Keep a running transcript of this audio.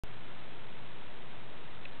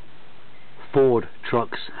Ford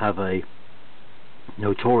trucks have a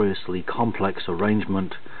notoriously complex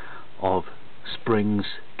arrangement of springs,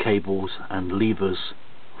 cables and levers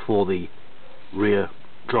for the rear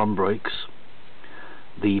drum brakes.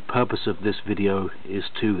 The purpose of this video is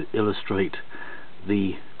to illustrate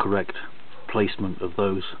the correct placement of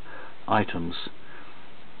those items.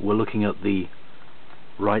 We're looking at the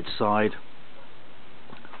right side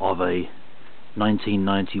of a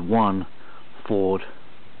 1991 Ford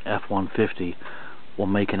F-150. We'll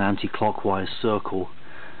make an anti-clockwise circle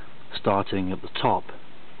starting at the top.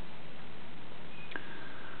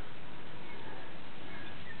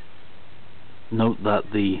 Note that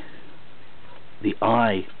the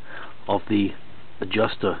eye of the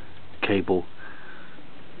adjuster cable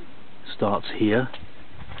starts here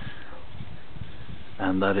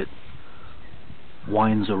and that it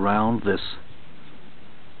winds around this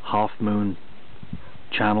half moon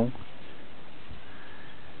channel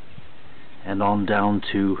and on down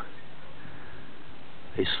to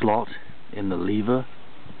a slot in the lever.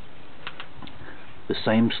 The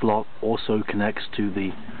same slot also connects to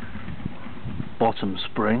the bottom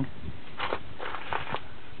spring.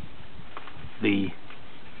 The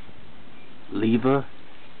lever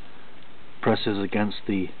presses against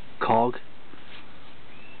the cog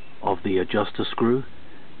of the adjuster screw.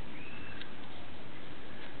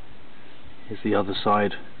 Here's the other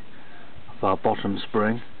side of our bottom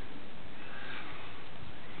spring,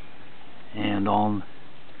 and on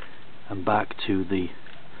and back to the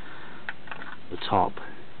top.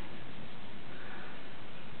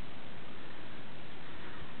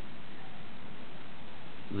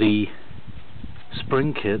 The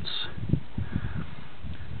spring kits,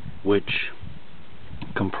 which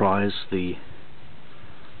comprise the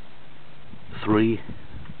 3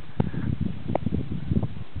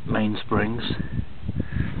 main springs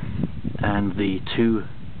and the 2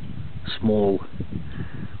 small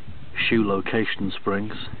shoe location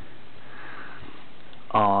springs,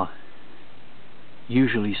 are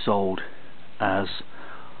usually sold as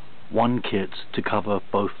one kit to cover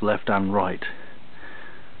both left and right,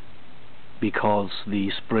 because the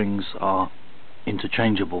springs are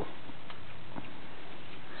interchangeable.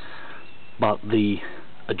 But the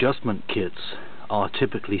adjustment kits are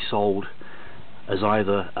typically sold as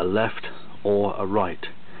either a left or a right,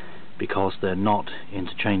 because they're not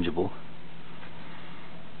interchangeable.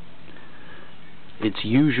 It's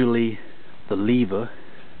usually the lever,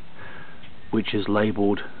 which is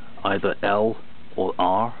labeled either L or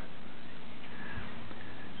R.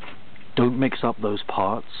 Don't mix up those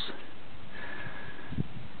parts.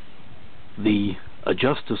 The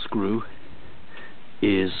adjuster screw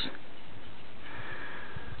is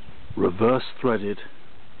reverse threaded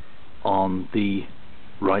on the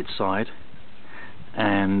right side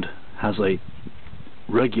and has a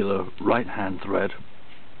regular right hand thread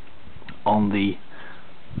on the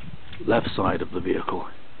left side of the vehicle.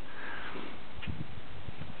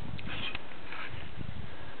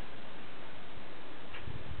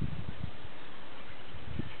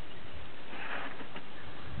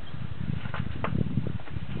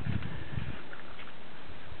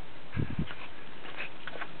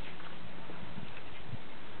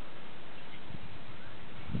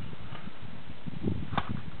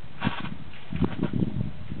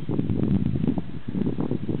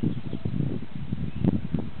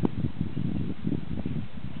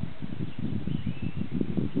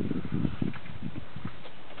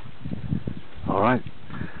 Alright,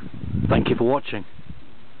 thank you for watching.